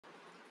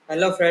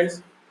Hello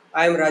friends,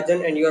 I am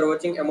Rajan and you are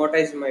watching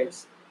Amortized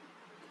Minds.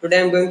 Today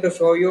I am going to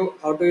show you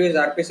how to use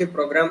RPC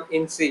program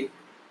in C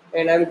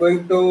and I am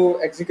going to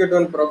execute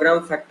one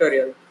program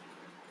Factorial.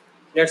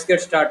 Let's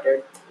get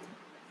started.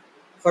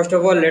 First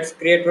of all, let's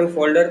create one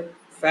folder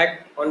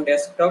fact on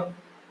desktop.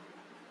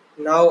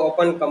 Now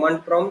open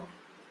command prompt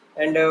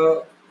and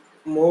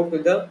move to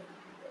the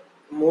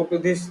move to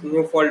this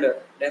new folder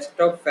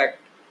desktop fact.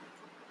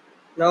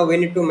 Now we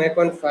need to make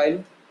one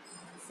file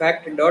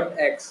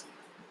fact.x.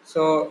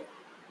 So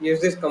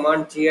use this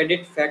command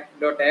gedit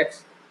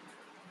fact.x.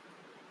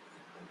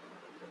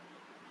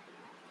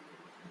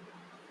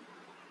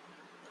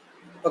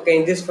 Okay,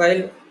 in this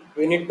file,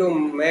 we need to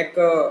make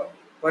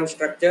one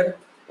structure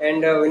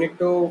and we need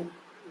to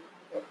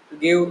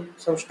give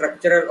some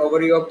structural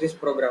overview of this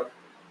program.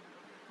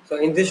 So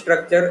in this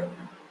structure,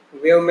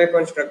 we have make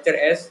one structure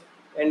S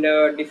and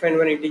define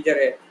one integer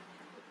A.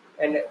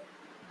 And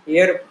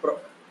here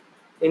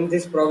in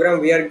this program,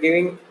 we are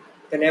giving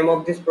the name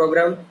of this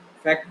program,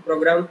 fact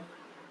program,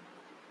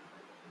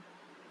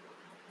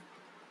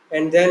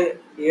 and then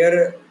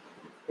here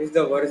is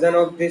the version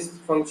of this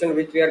function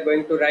which we are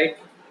going to write,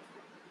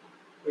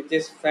 which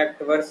is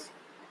fact verse,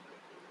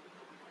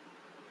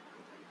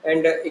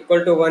 and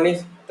equal to 1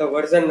 is the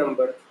version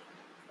number.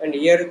 And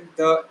here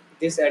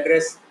this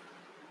address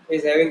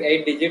is having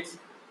 8 digits,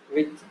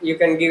 which you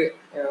can give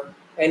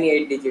any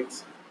 8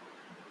 digits.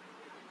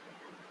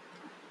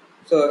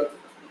 So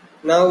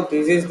now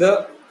this is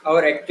the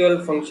our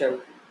actual function,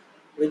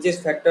 which is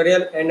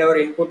factorial, and our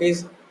input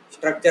is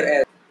structure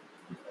S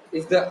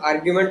is the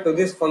argument to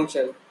this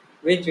function,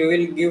 which we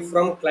will give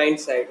from client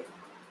side,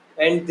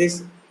 and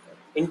this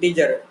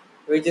integer,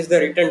 which is the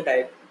return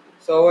type.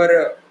 So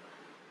our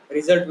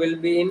result will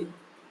be in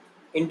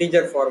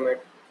integer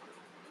format.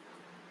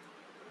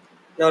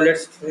 Now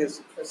let's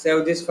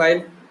save this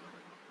file.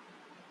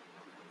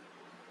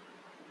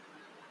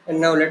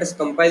 And now let us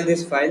compile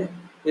this file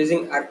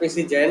using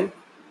rpc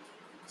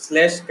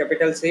slash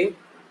capital C.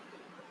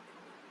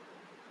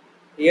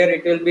 Here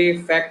it will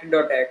be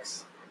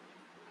fact.x,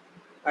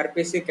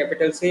 rpc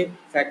capital C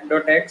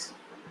fact.x,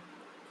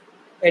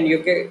 and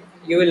you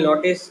will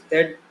notice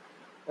that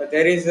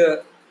there is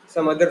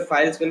some other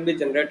files will be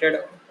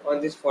generated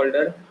on this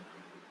folder.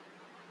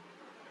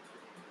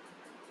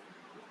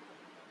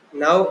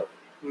 Now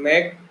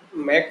make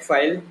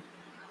file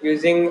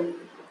using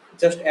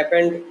just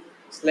append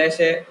slash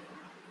a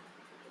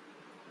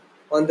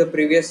on the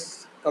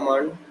previous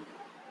command.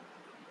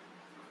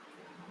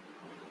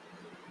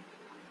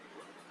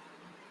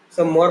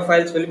 Some more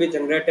files will be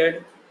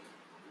generated.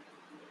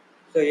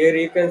 So here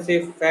you can see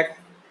fact.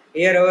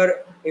 Here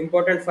our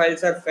important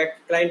files are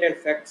fact client and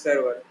fact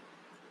server.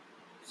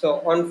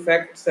 So on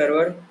fact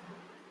server,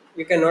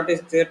 you can notice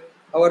that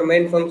our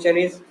main function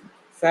is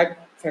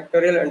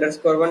factorial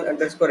underscore one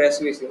underscore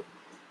svc,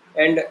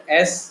 and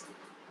s,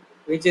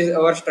 which is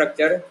our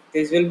structure.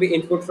 This will be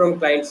input from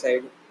client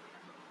side.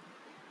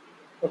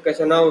 Okay,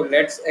 so now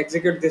let's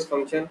execute this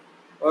function,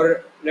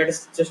 or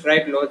let's just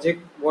write logic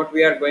what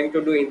we are going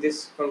to do in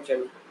this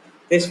function.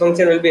 This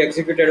function will be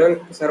executed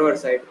on server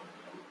side.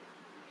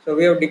 So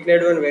we have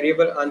declared one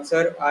variable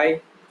answer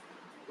I,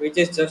 which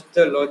is just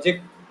the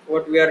logic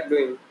what we are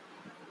doing,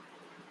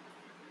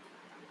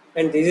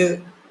 and this is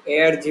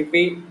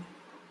argp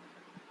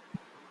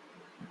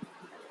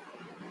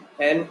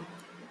and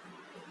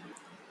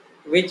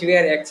which we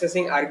are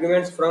accessing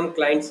arguments from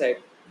client side.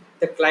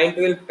 The client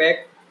will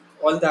pack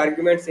all the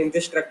arguments in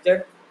this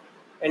structure,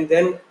 and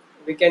then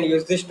we can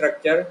use this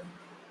structure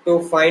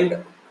to find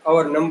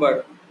our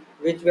number,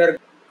 which we are.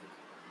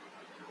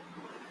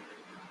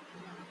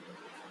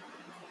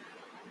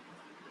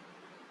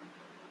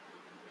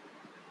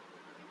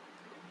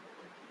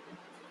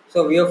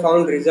 So we have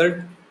found result,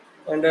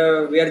 and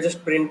we are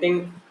just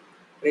printing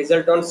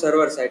result on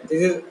server side.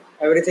 This is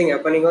everything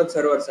happening on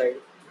server side.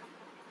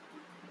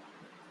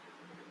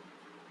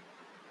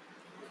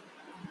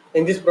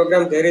 In this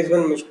program, there is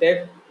one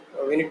mistake.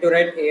 We need to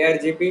write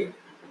argp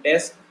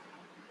desk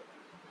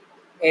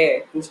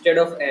a instead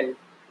of n,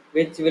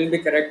 which will be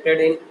corrected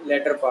in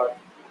later part.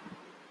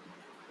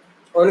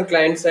 On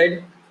client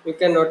side, you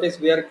can notice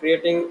we are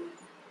creating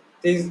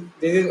this.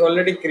 This is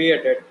already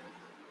created.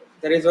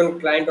 There is one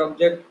client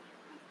object.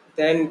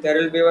 Then there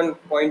will be one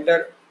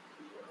pointer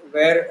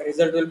where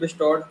result will be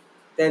stored.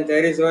 Then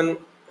there is one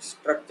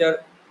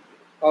structure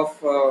of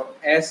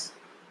s.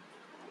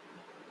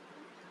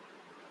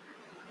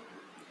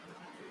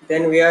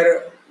 Then we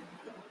are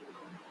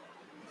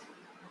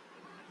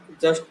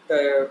just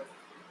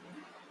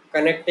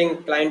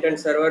connecting client and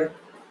server,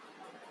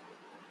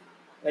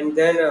 and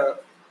then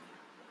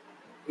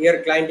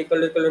here client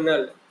equal to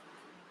null.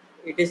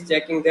 It is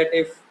checking that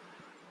if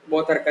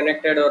both are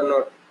connected or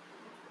not,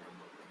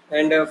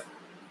 and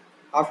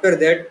after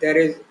that there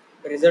is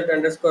result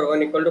underscore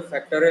one equal to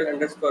factorial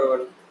underscore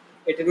one.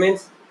 It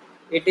means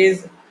it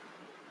is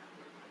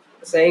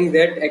saying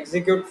that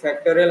execute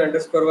factorial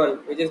underscore one,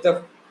 which is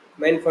the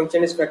main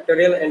function is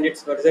factorial and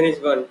its version is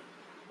one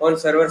on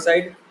server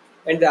side.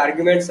 and the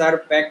arguments are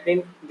packed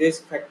in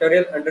this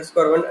factorial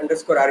underscore one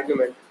underscore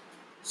argument.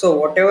 So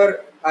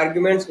whatever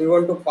arguments we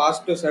want to pass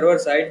to server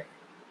side,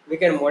 we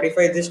can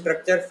modify this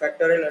structure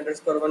factorial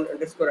underscore one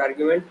underscore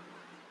argument,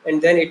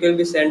 and then it will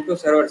be sent to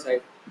server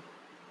side.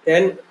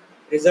 Then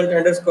result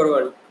underscore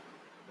one.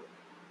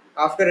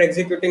 After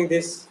executing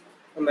this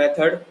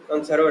method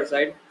on server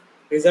side,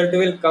 result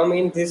will come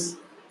in this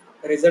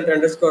result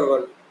underscore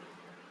one.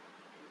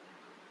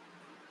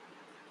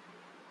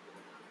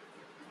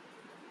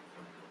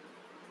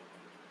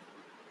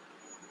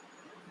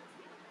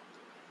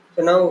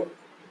 So now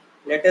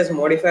let us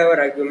modify our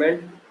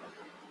argument.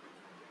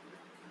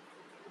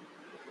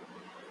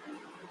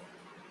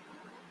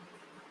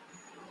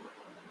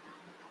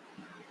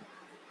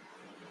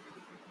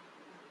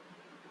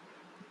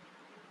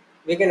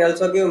 We can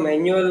also give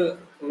manual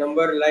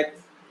number like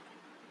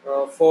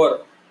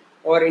 4,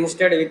 or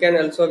instead we can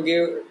also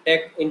give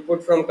take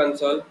input from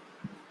console.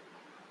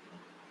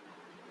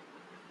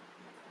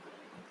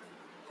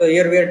 So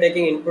here we are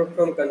taking input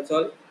from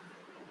console.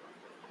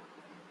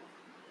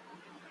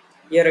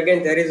 Here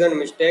again there is one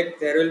mistake.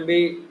 There will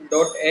be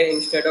dot a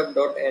instead of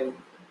dot n,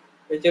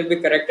 which will be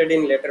corrected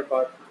in later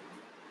part.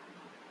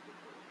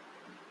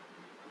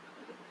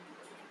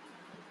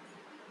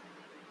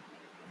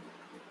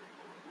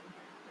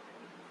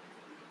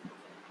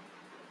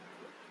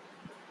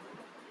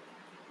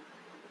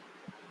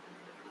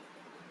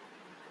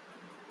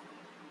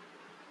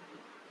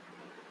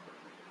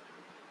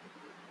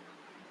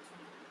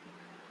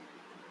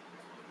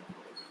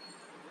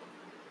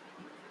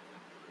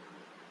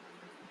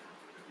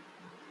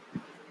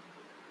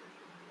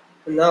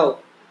 Now,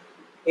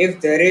 if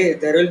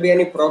there will be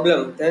any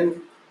problem,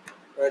 then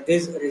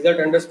this result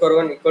underscore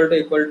one equal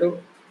to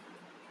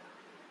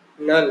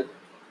null.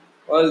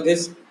 All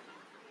this,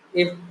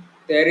 if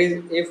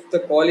if the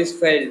call is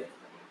failed,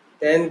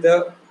 then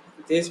the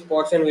this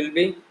portion will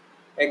be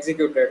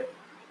executed,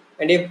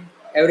 and if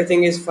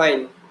everything is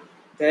fine,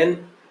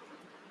 then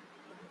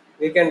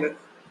we can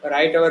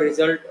write our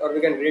result, or we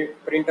can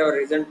print our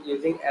result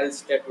using else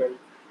statement.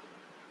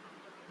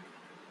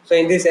 So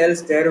in this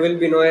else there will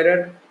be no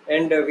error,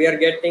 and we are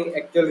getting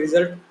actual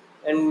result.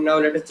 And now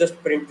let us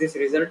just print this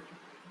result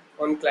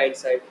on client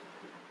side.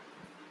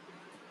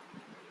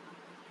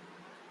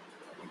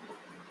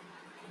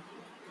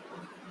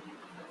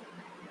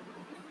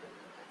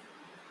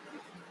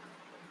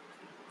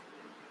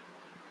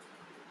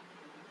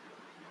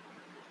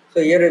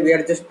 So here we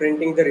are just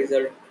printing the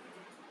result.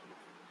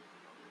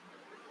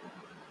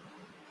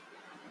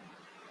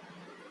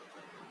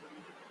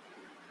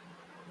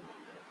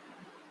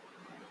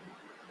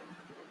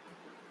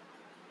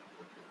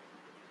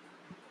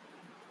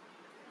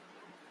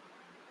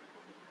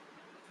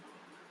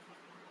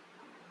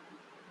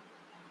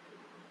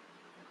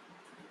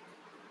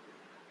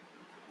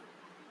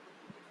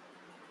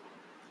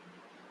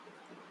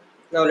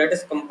 Now let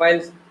us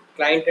compile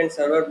client and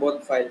server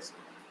both files.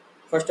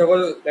 First of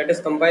all, let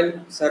us compile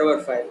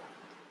server file.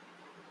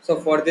 So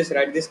for this,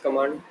 write this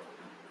command.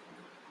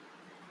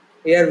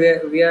 Here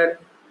we are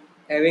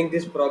having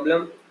this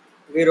problem.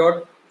 We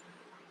wrote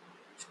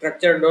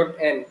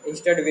structure.n.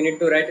 Instead, we need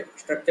to write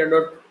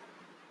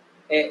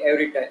structure.a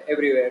every time,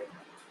 everywhere.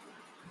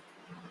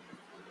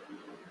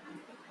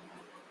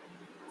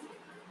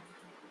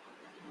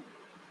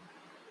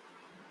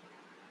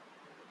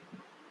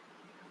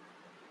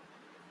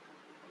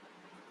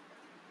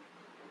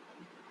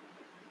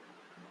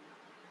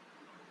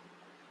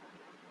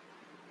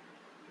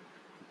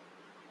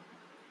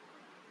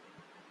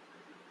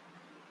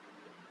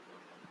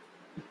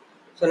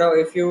 So now,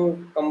 if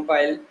you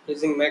compile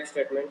using make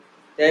statement,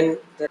 then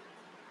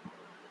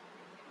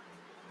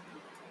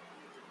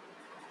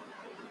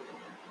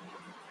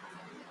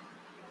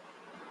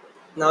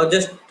now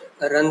just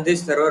run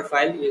this server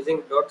file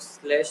using dot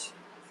slash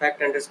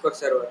fact underscore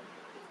server.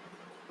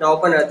 Now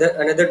open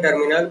another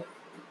terminal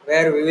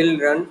where we will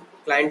run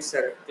client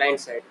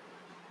side.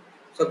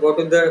 So go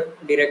to the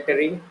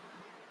directory,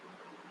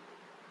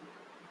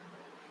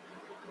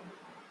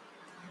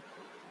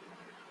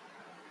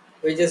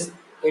 which is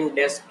in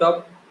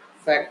desktop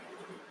fact.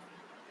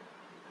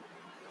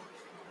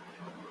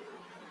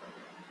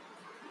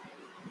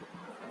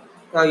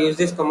 Now use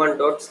this command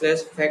dot slash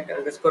fact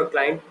underscore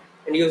client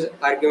and use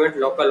argument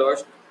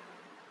localhost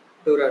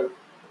to run.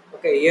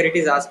 Okay, here it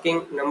is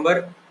asking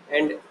number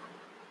and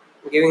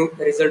giving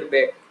result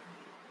back.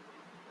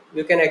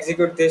 You can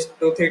execute this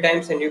 2-3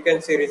 times and you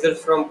can see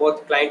results from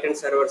both client and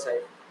server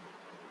side.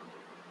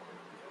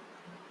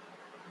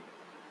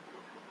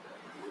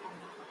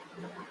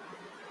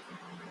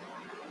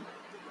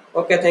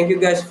 Okay, thank you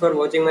guys for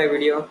watching my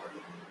video.